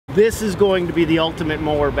This is going to be the ultimate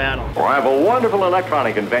mower battle. Well, I have a wonderful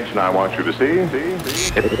electronic invention I want you to see.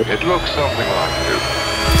 It looks something like this.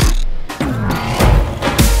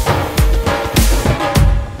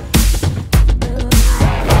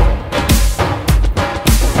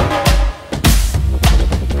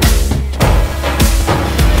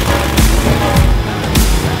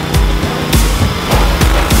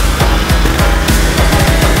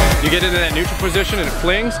 Get into that neutral position and it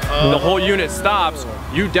flings, the whole unit stops,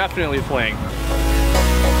 you definitely fling.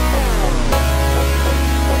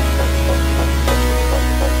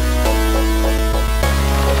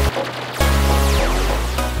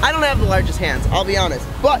 I don't have the largest hands, I'll be honest,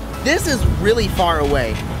 but this is really far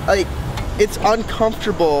away. Like, it's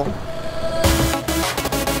uncomfortable.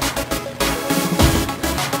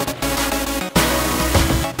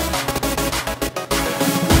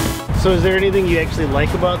 So is there anything you actually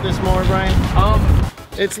like about this mower, Brian?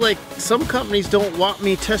 It's like some companies don't want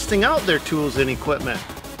me testing out their tools and equipment.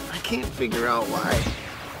 I can't figure out why.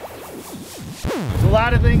 There's a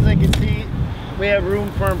lot of things I can see we have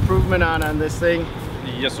room for improvement on this thing.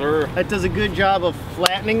 Yes, sir. It does a good job of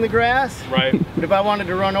flattening the grass. Right. But if I wanted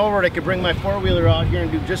to run over it, I could bring my four-wheeler out here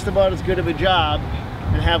and do just about as good of a job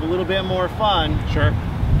and have a little bit more fun. Sure.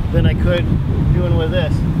 Than I could doing with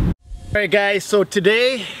this. All right, guys, so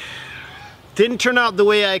today, didn't turn out the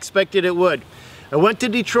way I expected it would. I went to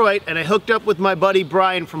Detroit and I hooked up with my buddy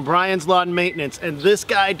Brian from Brian's Lawn Maintenance, and this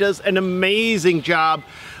guy does an amazing job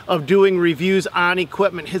of doing reviews on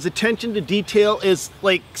equipment. His attention to detail is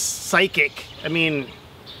like psychic. I mean,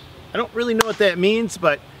 I don't really know what that means,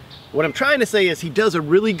 but what I'm trying to say is he does a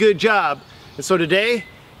really good job. And so today,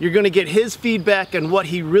 you're gonna get his feedback on what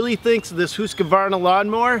he really thinks of this Husqvarna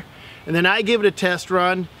lawnmower, and then I give it a test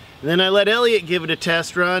run, and then I let Elliot give it a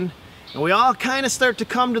test run, and we all kind of start to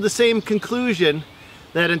come to the same conclusion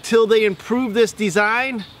that until they improve this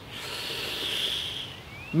design,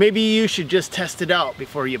 maybe you should just test it out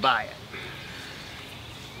before you buy it.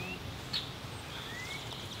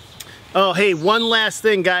 Oh, hey, one last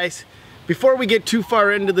thing, guys. Before we get too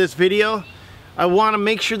far into this video, I want to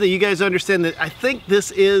make sure that you guys understand that I think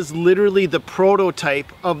this is literally the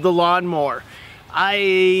prototype of the lawnmower.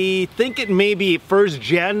 I think it may be first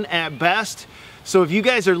gen at best. So if you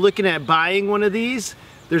guys are looking at buying one of these,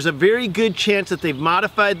 there's a very good chance that they've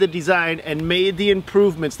modified the design and made the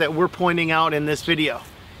improvements that we're pointing out in this video.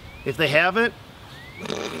 If they haven't,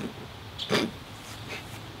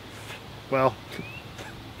 well,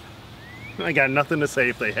 I got nothing to say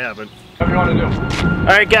if they haven't. Whatever you want to do. All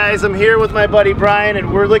right, guys, I'm here with my buddy Brian,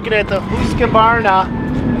 and we're looking at the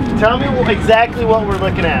Husqvarna. Tell me exactly what we're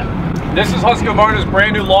looking at. This is Husqvarna's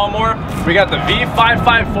brand new lawnmower. We got the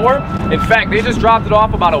V554. In fact, they just dropped it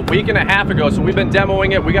off about a week and a half ago, so we've been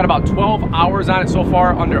demoing it. We got about 12 hours on it so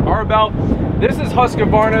far under our belt. This is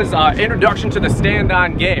Husqvarna's introduction to the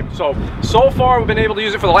stand-on game. So far we've been able to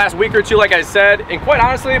use it for the last week or two, like I said, and quite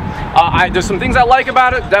honestly, there's some things I like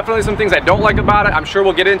about it, definitely some things I don't like about it. I'm sure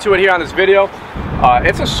we'll get into it here on this video.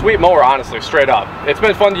 It's a sweet mower, honestly, straight up. It's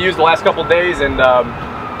been fun to use the last couple days, and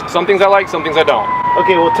some things I like, some things I don't.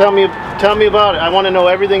 Okay, well tell me about it. I want to know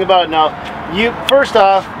everything about it now. First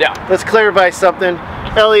off, yeah, let's clarify something.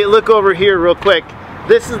 Elliot, look over here real quick.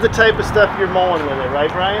 This is the type of stuff you're mowing with it, right,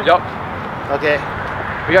 Brian? Yep. Okay.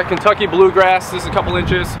 We got Kentucky bluegrass. This is a couple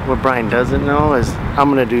inches. What Brian doesn't know is I'm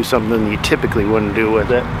gonna do something you typically wouldn't do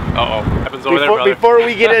with it. Uh-oh, happens over there, brother. Before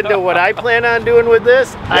we get into what I plan on doing with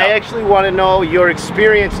this, yeah, I actually want to know your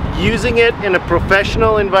experience using it in a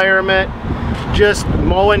professional environment, just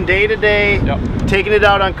mowing day to day, yep, taking it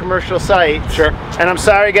out on commercial sites. Sure. And I'm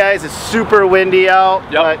sorry guys, it's super windy out,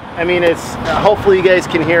 yep, but I mean, it's hopefully you guys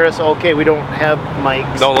can hear us okay. We don't have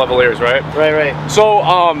mics. No lavaliers, right? Right. So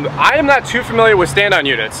I am not too familiar with stand-on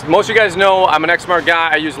units. Most of you guys know I'm an Exmark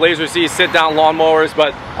guy. I use Laser Z sit-down lawnmowers,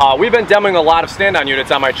 but we've been demoing a lot of stand-on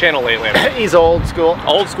units on my channel lately. He's old school.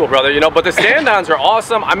 Old school, brother, you know, but the stand-ons are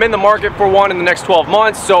awesome. I'm in the market for one in the next 12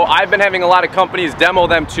 months, so I've been having a lot of companies demo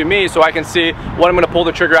them to me so I can see what I'm going to pull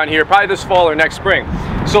the trigger on here, probably this fall or next spring.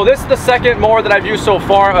 So this is the second mower that I've used so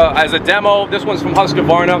far as a demo. This one's from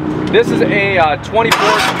Husqvarna. This is a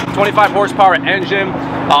 25 horsepower engine,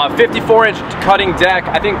 54-inch cutting deck,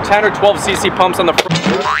 I think 10 or 12 cc pumps on the front.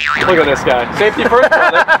 Look at this guy. Safety first,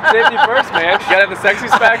 brother. Safety first, man. You gotta have the sexy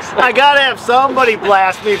specs. I gotta have somebody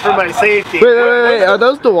blast me for my safety. Wait, are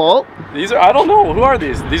those DeWalt? These are, I don't know, who are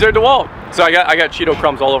these? These are DeWalt. So I got Cheeto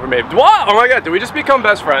crumbs all over me. DeWalt! Oh my god, did we just become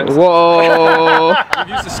best friends? Whoa. We've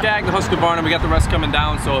used the Skag, the Husqvarna, we got the rest coming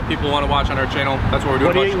down, so if people want to watch on our channel, that's what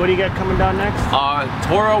we're doing. What do you got coming down next?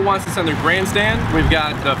 Toro wants to send their Grandstand. We've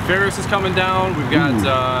got the Ferris is coming down. We've got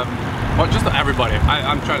Well, just everybody.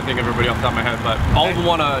 I'm trying to think of everybody off the top of my head, but all of them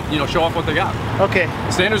want to, you know, show off what they got. Okay.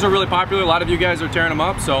 Standers are really popular. A lot of you guys are tearing them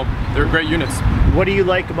up, so they're great units. What do you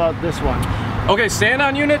like about this one? Okay,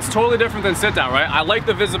 stand-on units, totally different than sit-down, right? I like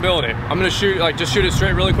the visibility. I'm gonna shoot, like, just shoot it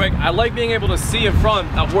straight really quick. I like being able to see in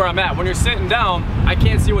front of where I'm at. When you're sitting down, I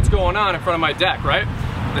can't see what's going on in front of my deck, right?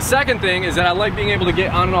 The second thing is that I like being able to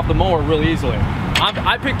get on and off the mower really easily.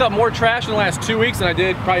 I picked up more trash in the last 2 weeks than I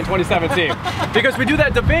did probably in 2017. Because we do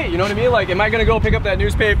that debate, you know what I mean? Like, am I gonna go pick up that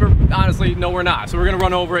newspaper? Honestly, no, we're not. So we're gonna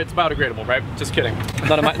run over it. It's biodegradable, right? Just kidding.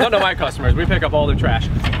 None of my customers. We pick up all the trash.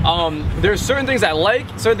 There's certain things I like,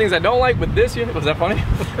 certain things I don't like with this unit. Was that funny?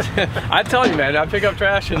 I tell you, man, I pick up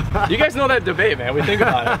trash, and you guys know that debate, man. We think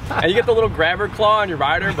about it. And you get the little grabber claw on your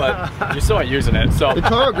rider, but you're still not using it. So the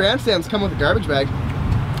Toro Grandstands come with a garbage bag.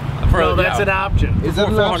 Well, that's an option. Is that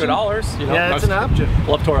 $400? You know, yeah, that's an option.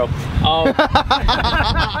 Love Toro.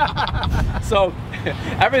 So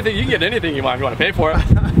everything, you can get anything you want if you want to pay for it.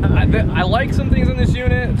 I like some things in this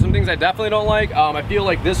unit, some things I definitely don't like. I feel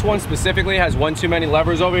like this one specifically has one too many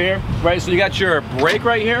levers over here, right? So you got your brake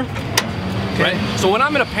right here. Okay. Right? So when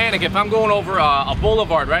I'm in a panic, if I'm going over a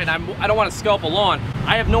boulevard, right, and I don't want to scalp a lawn,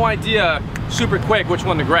 I have no idea super quick which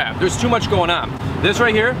one to grab. There's too much going on. This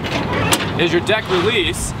right here is your deck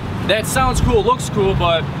release. That sounds cool, looks cool,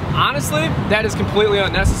 but honestly, that is completely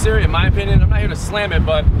unnecessary in my opinion. I'm not here to slam it,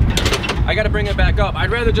 but I gotta bring it back up.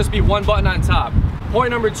 I'd rather just be one button on top.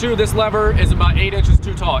 Point number two, this lever is about 8 inches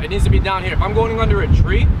too tall. It needs to be down here. If I'm going under a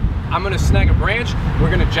tree, I'm gonna snag a branch,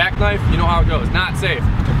 we're gonna jackknife, you know how it goes, not safe.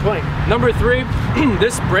 Good point. Number three,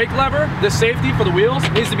 this brake lever, this safety for the wheels,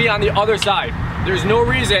 needs to be on the other side. There's no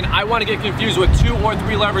reason I want to get confused with 2 or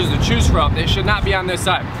 3 levers to choose from. It should not be on this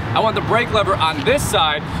side. I want the brake lever on this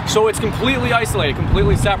side so it's completely isolated,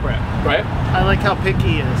 completely separate, right? I like how picky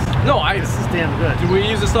he is. No, this is damn good. We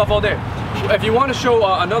use this stuff all day. If you want to show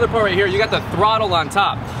another part right here, you got the throttle on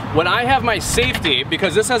top. When I have my safety,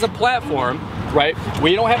 because this has a platform, right?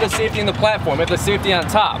 We don't have the safety in the platform, we have the safety on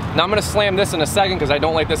top. Now I'm gonna slam this in a second because I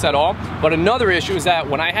don't like this at all. But another issue is that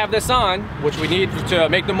when I have this on, which we need to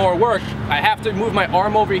make the mower work, I have to move my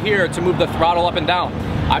arm over here to move the throttle up and down.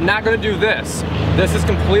 I'm not gonna do this. This is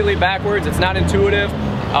completely backwards, it's not intuitive.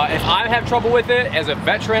 If I have trouble with it, as a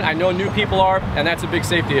veteran, I know new people are, and that's a big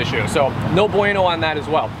safety issue. So no bueno on that as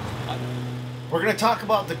well. We're going to talk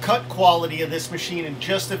about the cut quality of this machine in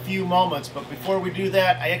just a few moments, but before we do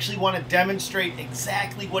that, I actually want to demonstrate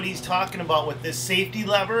exactly what he's talking about with this safety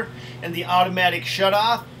lever and the automatic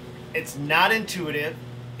shutoff. It's not intuitive,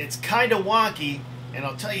 it's kind of wonky, and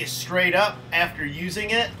I'll tell you straight up, after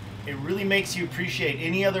using it, it really makes you appreciate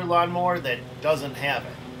any other lawnmower that doesn't have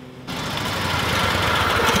it.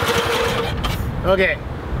 Okay,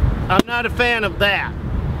 I'm not a fan of that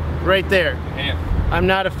right there. I'm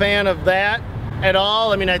not a fan of that at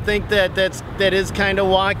all. I mean, I think that is kind of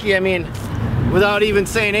wonky. I mean, without even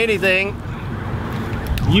saying anything,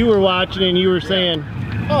 you were watching and you were saying,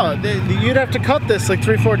 oh, you'd have to cut this like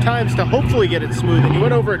 3 or 4 times to hopefully get it smooth, and you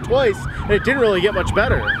went over it twice and it didn't really get much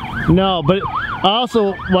better. No, but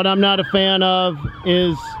also what I'm not a fan of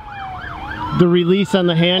is the release on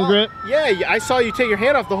the hand grip. Yeah, I saw you take your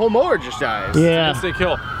hand off, the whole mower just dies. Yeah. It's an instant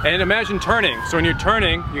kill. And imagine turning. So when you're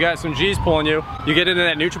turning, you got some G's pulling you, you get into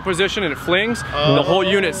that neutral position and it flings, the whole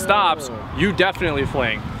unit stops, you definitely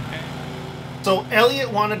fling. So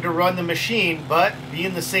Elliot wanted to run the machine, but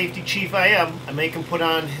being the safety chief I am, I make him put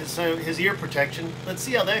on his ear protection. Let's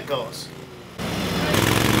see how that goes.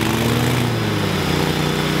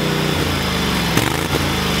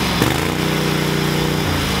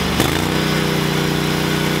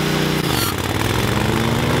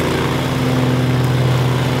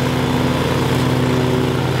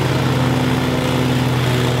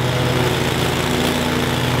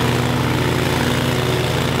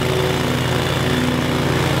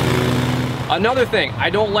 Another thing,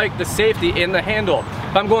 I don't like the safety in the handle.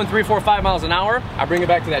 If I'm going 3, 4, 5 miles an hour, I bring it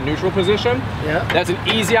back to that neutral position. Yeah. That's an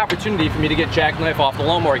easy opportunity for me to get jackknife off the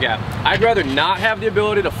lawnmower gap. I'd rather not have the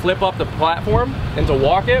ability to flip up the platform and to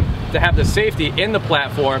walk it, to have the safety in the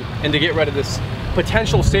platform and to get rid of this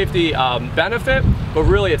potential safety benefit, but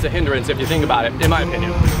really it's a hindrance if you think about it, in my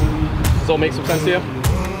opinion. Does that make some sense to you?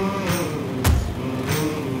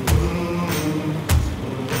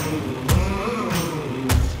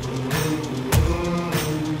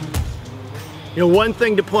 You know, one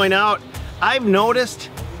thing to point out, I've noticed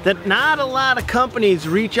that not a lot of companies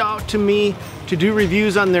reach out to me to do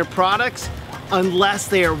reviews on their products unless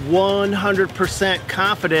they are 100%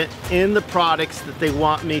 confident in the products that they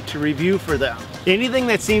want me to review for them. Anything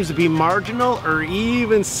that seems to be marginal or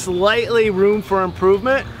even slightly room for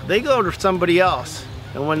improvement, they go to somebody else.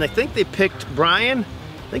 And when they think they picked Brian,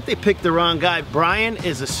 think they picked the wrong guy. Brian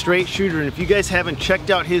is a straight shooter, and if you guys haven't checked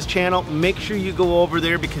out his channel, make sure you go over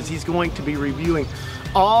there because he's going to be reviewing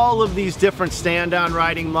all of these different stand-on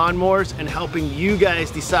riding lawnmowers and helping you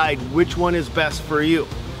guys decide which one is best for you.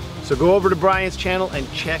 So go over to Brian's channel and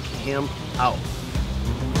check him out.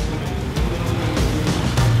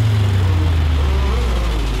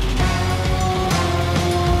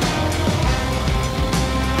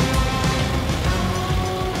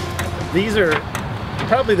 These are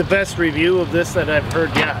probably the best review of this that I've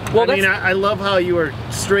heard yet. Well, I mean, I love how you are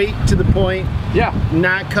straight to the point. Yeah.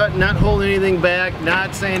 Not cutting, not holding anything back,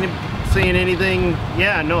 not saying anything.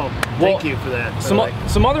 Yeah, no. Thank you for that.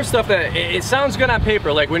 Some other stuff that it sounds good on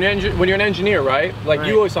paper, like when you're an engineer, right? Like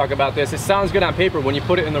you always talk about this. It sounds good on paper. When you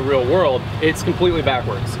put it in the real world, it's completely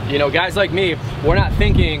backwards. You know, guys like me, we're not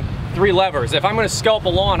thinking 3 levers. If I'm going to scalp a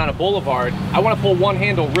lawn on a boulevard, I want to pull one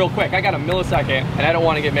handle real quick. I got a millisecond and I don't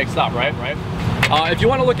want to get mixed up, right? If you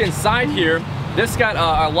want to look inside here, this got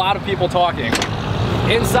a lot of people talking.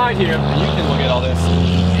 Inside here, and you can look at all this,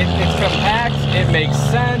 it's compact, it makes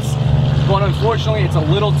sense, but unfortunately it's a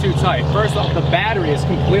little too tight. First off, the battery is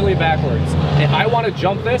completely backwards. If I want to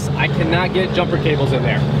jump this, I cannot get jumper cables in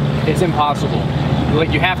there. It's impossible.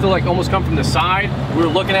 Like, you have to like almost come from the side. We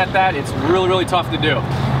were looking at that. It's really, really tough to do.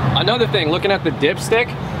 Another thing, looking at the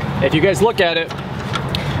dipstick, if you guys look at it,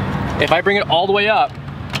 if I bring it all the way up,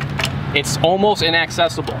 it's almost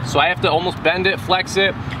inaccessible. So I have to almost bend it, flex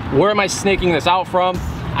it. Where am I snaking this out from?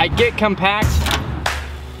 I get compact.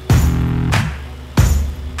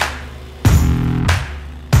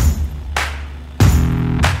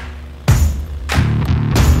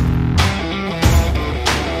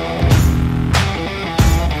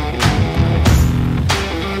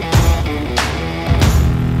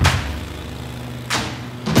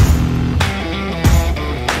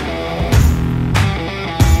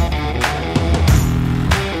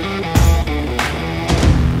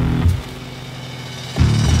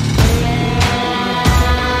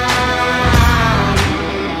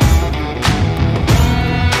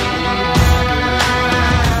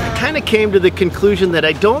 Came to the conclusion that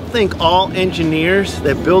I don't think all engineers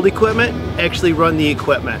that build equipment actually run the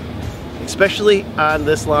equipment, especially on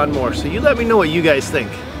this lawnmower. So you let me know what you guys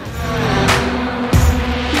think.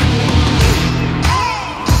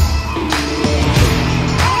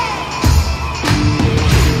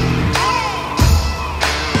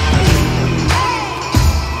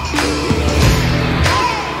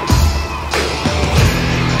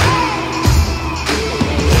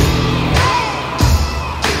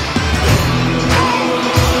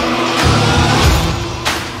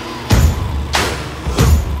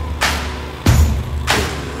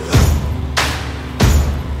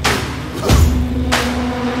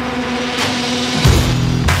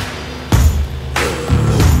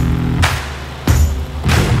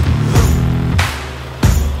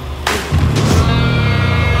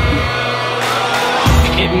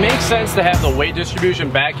 Sense to have the weight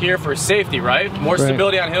distribution back here for safety, right? More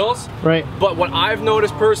stability on hills. Right. But what I've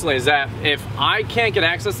noticed personally is that if I can't get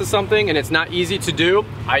access to something and it's not easy to do,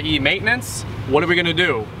 i.e. maintenance, what are we gonna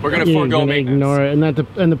do? We're gonna forego maintenance. Ignore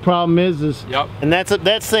it, and the problem is and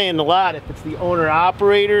that's saying a lot. If it's the owner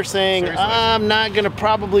operator saying, I'm not gonna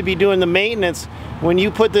probably be doing the maintenance, when you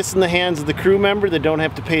put this in the hands of the crew member that don't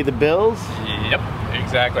have to pay the bills. Yep,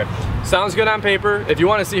 exactly. Sounds good on paper. If you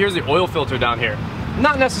want to see, here's the oil filter down here.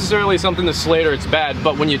 Not necessarily something to slate or it's bad,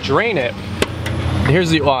 but when you drain it, here's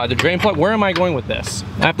the drain plug. Where am I going with this?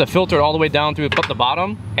 I have to filter it all the way down through the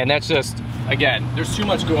bottom, and that's just, again, there's too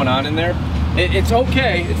much going on in there. It's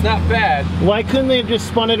okay, it's not bad. Why couldn't they have just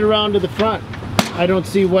spun it around to the front? I don't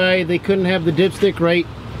see why they couldn't have the dipstick right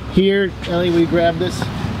here. Ellie, will you grab this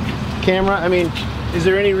camera? I mean, is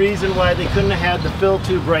there any reason why they couldn't have had the fill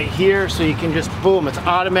tube right here so you can just, boom, it's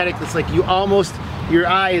automatic. It's like you almost, your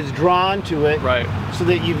eye is drawn to it, right? So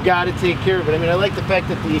that you've got to take care of it. I mean, I like the fact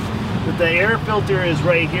that the air filter is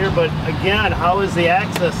right here, but again, how is the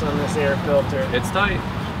access on this air filter? It's tight.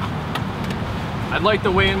 I'd like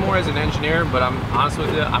to weigh in more as an engineer, but I'm honest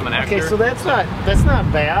with you, I'm an actor. Okay, so that's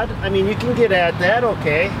not bad. I mean, you can get at that,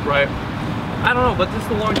 okay? Right. I don't know, but just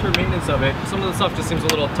the long-term maintenance of it, some of the stuff just seems a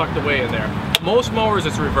little tucked away in there. Most mowers,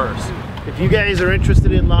 it's reverse. If you guys are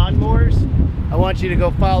interested in lawnmowers, I want you to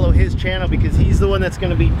go follow his channel because he's the one that's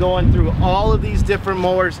going to be going through all of these different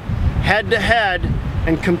mowers head to head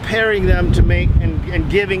and comparing them to make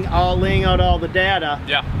and laying out all the data.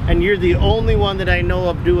 Yeah. And you're the only one that I know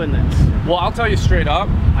of doing this. Well, I'll tell you straight up,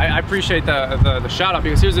 I appreciate the shout out,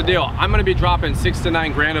 because here's the deal. I'm gonna be dropping 6 to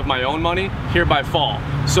 9 grand of my own money here by fall.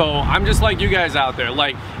 So I'm just like you guys out there.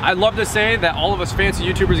 Like, I'd love to say that all of us fancy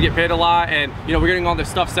YouTubers get paid a lot and, you know, we're getting all this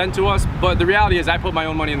stuff sent to us, but the reality is I put my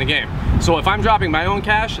own money in the game. So if I'm dropping my own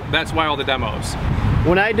cash, that's why all the demos.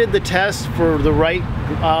 When I did the test for the Wright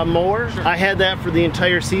mower, I had that for the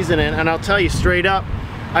entire season, and I'll tell you straight up,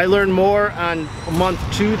 I learned more on month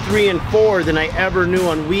 2, 3, and 4 than I ever knew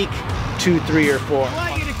on week 2, 3, or 4. I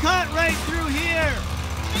want you to cut right through here.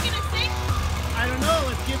 Are you gonna sink? I don't know,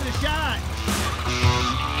 let's give it a shot.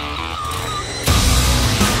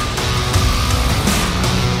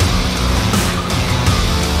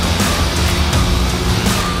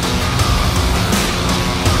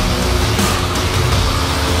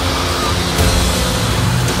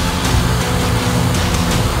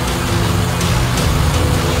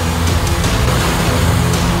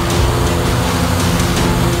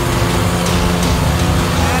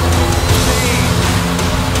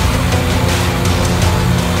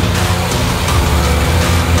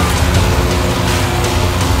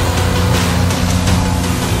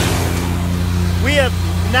 We have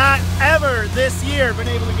not ever this year been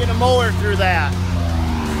able to get a mower through that.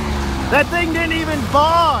 That thing didn't even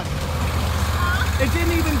bog. It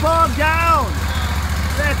didn't even bog down.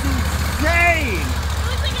 That's insane. It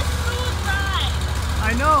was like a smooth ride.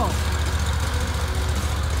 I know.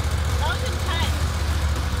 That was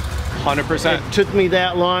intense. 100%. It took me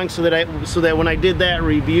that long so that when I did that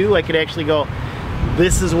review, I could actually go,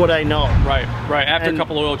 this is what I know. Right. After a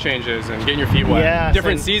couple oil changes and getting your feet wet. Yes,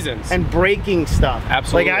 different seasons. And breaking stuff.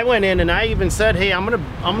 Absolutely. Like I went in and I even said, hey, I'm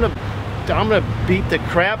gonna beat the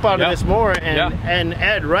crap out of this mower, and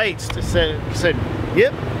Ed Wright said,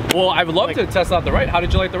 yep. Well, I would love to test out the Wright. How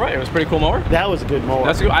did you like the Wright? It was a pretty cool mower. That was a good mower.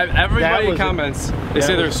 That's good. Everybody in comments, they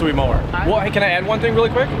say they're a sweet mower. Well, hey, can I add one thing really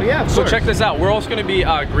quick? Yeah, of So course. check this out. We're also going to be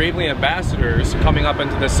Gravely ambassadors coming up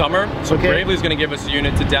into the summer. So Gravely is going to give us a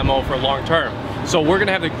unit to demo for long term. So we're going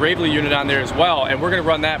to have the Gravely unit on there as well, and we're going to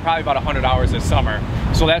run that probably about 100 hours this summer.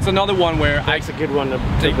 So that's another one where that's a good one to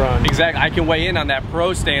run. Exactly. I can weigh in on that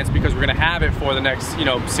pro stance because we're going to have it for the next,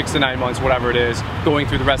 6 to 9 months, whatever it is, going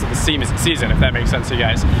through the rest of the season, if that makes sense to you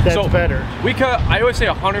guys. That's better. We cut, I always say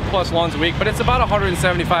 100 plus lawns a week, but it's about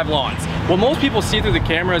 175 lawns. What most people see through the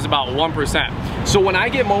camera is about 1%. So when I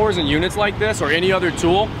get mowers and units like this or any other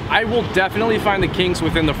tool, I will definitely find the kinks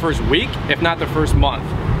within the first week, if not the first month.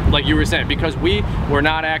 Like you were saying, because we're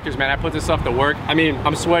not actors, man. I put this stuff to work. I mean,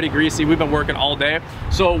 I'm sweaty, greasy. We've been working all day.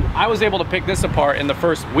 So I was able to pick this apart in the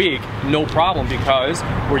first week, no problem, because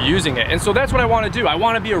we're using it. And so that's what I want to do. I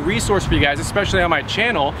want to be a resource for you guys, especially on my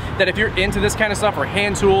channel, that if you're into this kind of stuff or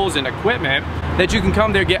hand tools and equipment, that you can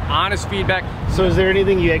come there, get honest feedback. So is there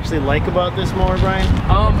anything you actually like about this mower, Brian?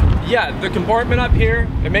 Yeah, the compartment up here,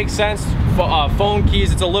 it makes sense. Phone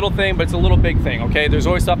keys, it's a little thing, but it's a little big thing, okay? There's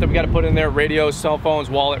always stuff that we got to put in there, radios, cell phones,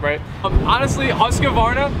 wallet, right? Honestly,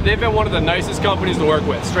 Husqvarna, they've been one of the nicest companies to work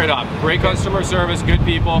with, straight up. Great customer service, good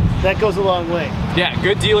people. That goes a long way. Yeah,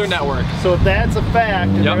 good dealer network. So if that's a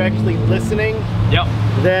fact, and they're actually listening,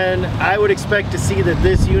 then I would expect to see that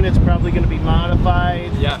this unit's probably going to be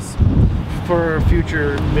modified. Yes. For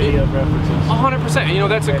future video references. 100%. You know,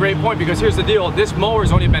 that's a great point, because here's the deal. This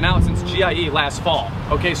mower's only been out since GIE last fall.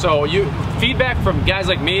 Okay, so feedback from guys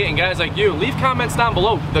like me and guys like you, leave comments down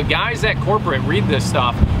below. The guys at corporate read this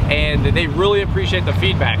stuff and they really appreciate the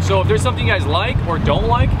feedback. So if there's something you guys like or don't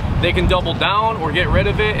like, they can double down or get rid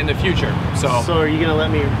of it in the future. So are you gonna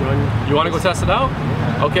let me run? You want to go test it out?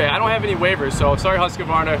 Yeah. Okay, I don't have any waivers, so sorry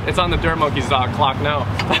Husqvarna, it's on the Dirt Monkeys clock now.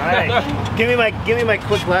 All right, give me my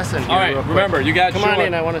quick lesson. All right, remember, you got come on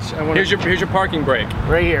in. I want to. Here's your parking brake.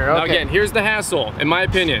 Right here. Okay. Now again, here's the hassle. In my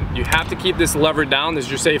opinion, you have to keep this lever down. This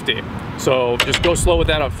is your safety. So just go slow with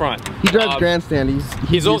that up front. He drives Grandstand.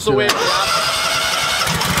 He's also way.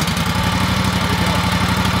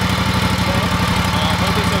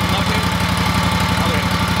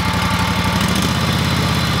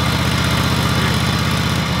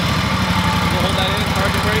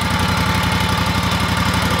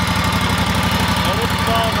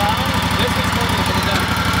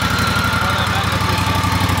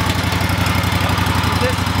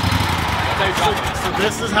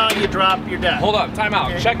 This is how you drop your deck. Hold up, time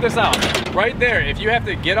out. Okay. Check this out. Right there, if you have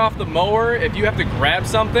to get off the mower, if you have to grab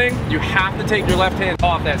something, you have to take your left hand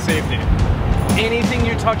off that safety. Anything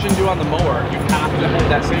you touch and do on the mower, you have to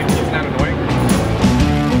hold that safety. Isn't that annoying?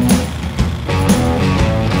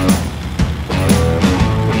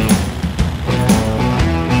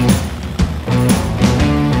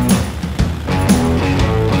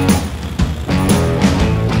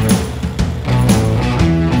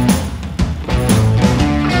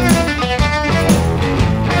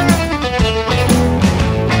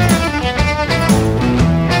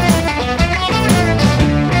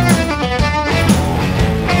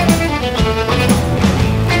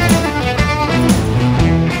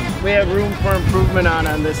 movement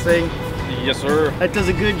on this thing. Yes, sir. That does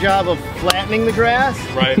a good job of flattening the grass.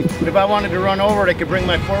 Right. But if I wanted to run over it, I could bring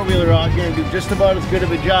my four-wheeler out here and do just about as good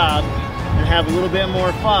of a job and have a little bit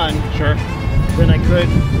more fun. Sure. Than I could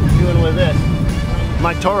doing with this.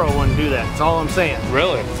 My Toro wouldn't do that, that's all I'm saying.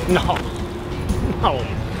 Really? No. No.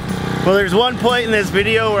 Well, there's one point in this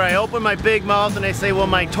video where I open my big mouth and I say, well,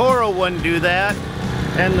 my Toro wouldn't do that.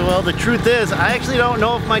 And well, the truth is, I actually don't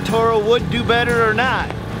know if my Toro would do better or not.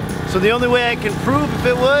 So the only way I can prove if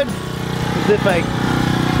it would is if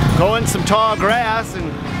I go in some tall grass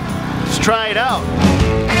and just try it out.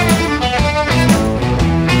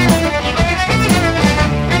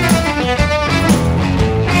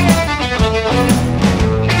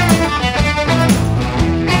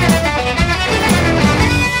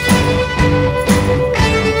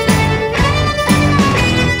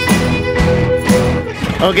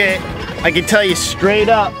 Okay, I can tell you straight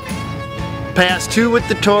up, pass 2 with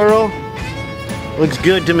the Toro looks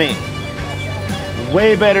good to me.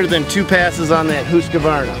 Way better than 2 passes on that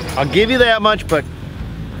Husqvarna. I'll give you that much, but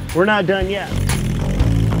we're not done yet.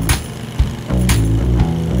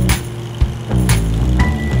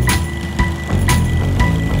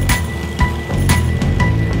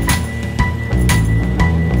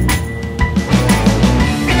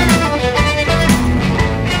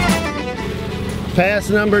 Pass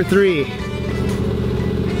number 3.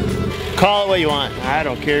 Call it what you want. I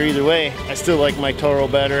don't care either way. I still like my Toro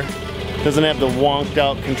better. Doesn't have the wonked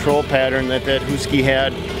out control pattern that Husky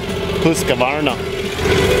had. Husqvarna.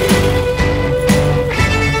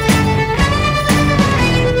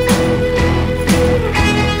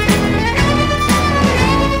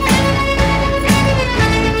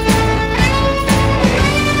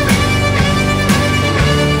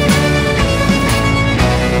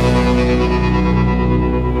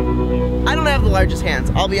 Largest hands,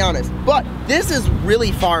 I'll be honest, but this is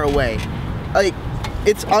really far away. Like,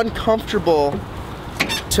 it's uncomfortable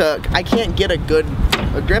to, I can't get a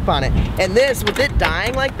grip on it. And this, with it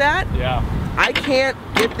dying like that, yeah, I can't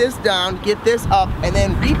get this down, get this up, and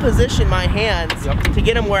then reposition my hands to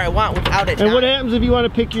get them where I want without it dying. What happens if you want to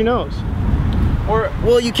pick your nose? Or,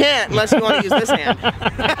 well, you can't unless you want to use this hand.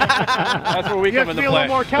 That's where we come into play. You have to be a little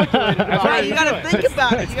more calculated about right, you gotta think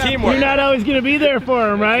about it. It's teamwork. You're not always going to be there for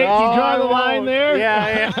them, right? No, you draw the line there?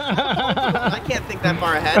 Yeah. I can't think that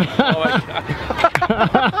far ahead. Oh my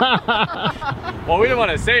God. Well, we didn't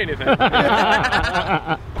want to say anything. Does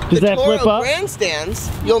that Toro flip up? Grandstands,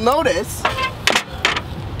 you'll notice.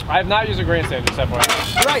 I have not used a grandstand except for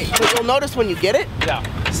that. Right, but you'll notice when you get it, Yeah.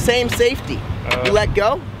 same safety. You let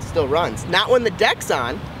go, it still runs. Not when the deck's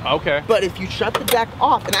on. Okay. But if you shut the deck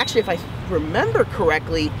off, and actually if I remember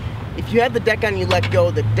correctly, if you had the deck on, you let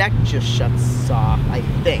go, the deck just shuts off, I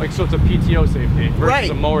think. Like, so it's a PTO safety versus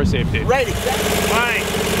a mower safety. Right, exactly. Fine.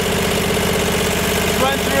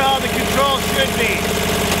 Run through all the controls should be.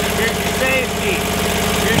 Here's your safety.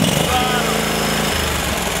 Here's your throttle.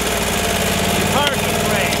 Your parking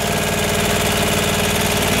brake.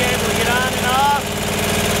 Be able to get on and off.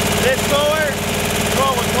 This mower,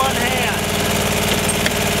 control with one hand.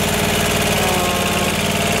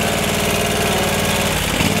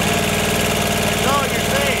 So you're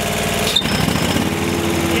safe.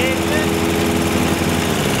 Ignition.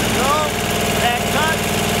 Go. That touch.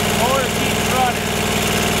 Mower keeps running.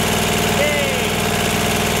 Yay.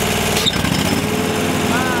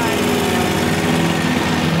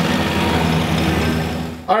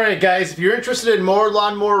 Alright guys, if you're interested in more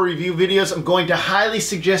lawnmower review videos, I'm going to highly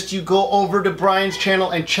suggest you go over to Brian's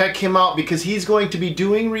channel and check him out because he's going to be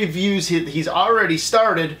doing reviews. He's already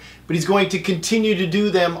started, but he's going to continue to do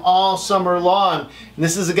them all summer long. And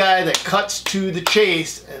this is a guy that cuts to the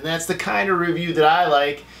chase, and that's the kind of review that I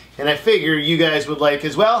like, and I figure you guys would like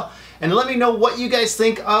as well. And let me know what you guys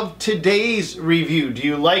think of today's review. Do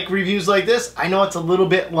you like reviews like this? I know it's a little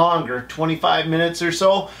bit longer, 25 minutes or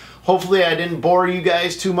so. Hopefully I didn't bore you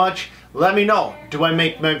guys too much. Let me know. Do I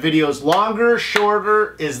make my videos longer,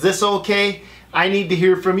 shorter? Is this okay? I need to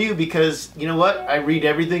hear from you because, you know what? I read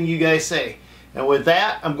everything you guys say. And with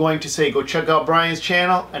that, I'm going to say go check out Brian's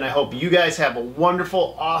channel, and I hope you guys have a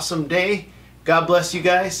wonderful, awesome day. God bless you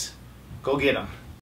guys. Go get them.